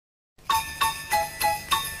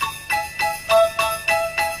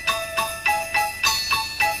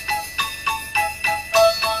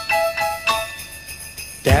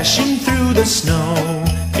dashing through the snow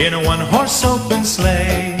in a one-horse open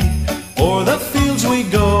sleigh. O'er the fields we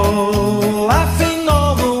go, laughing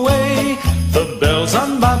all the way. The bells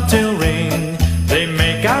on bobtail ring, they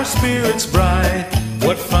make our spirits bright.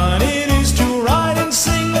 What fun it is to ride and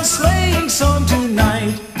sing a sleighing song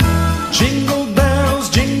tonight. Jingle bells,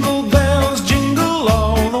 jingle bells, jingle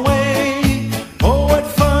all the way. Oh, what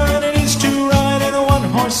fun it is to ride in a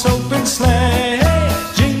one-horse open sleigh.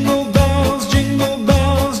 Jingle bells, jingle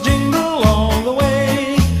bells, jingle all the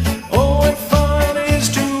way. Oh, what fun it is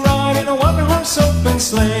to ride in a one-horse open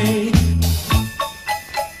sleigh.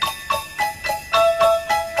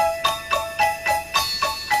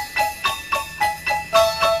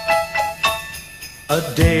 A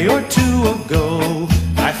day or two ago,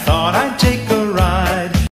 I thought I'd take a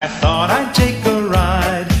ride. I thought I'd take a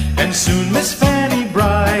ride, and soon Miss Fanny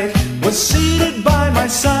Bright was seated by my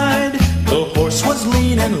side. The horse was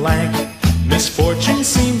lean and lank, misfortune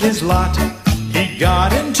seemed his lot. He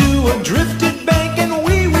got into a drifted bank, and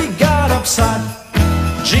we got upside.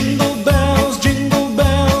 Jingle bells,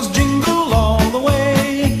 jingle all the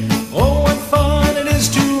way. Oh, what fun it is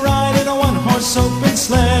to ride in a one-horse open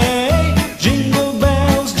sleigh. Jingle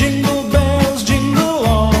bells, jingle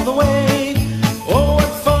all the way. Oh,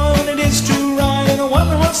 what fun it is to ride in a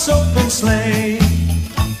one-horse open sleigh.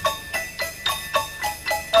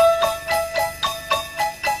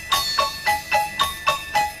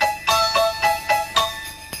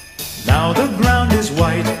 Now the ground is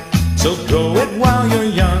white, so grow it while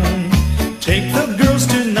you're young. Take the girls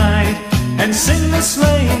tonight and sing the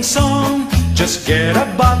sleighing song. Just get a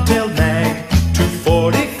bobtailed man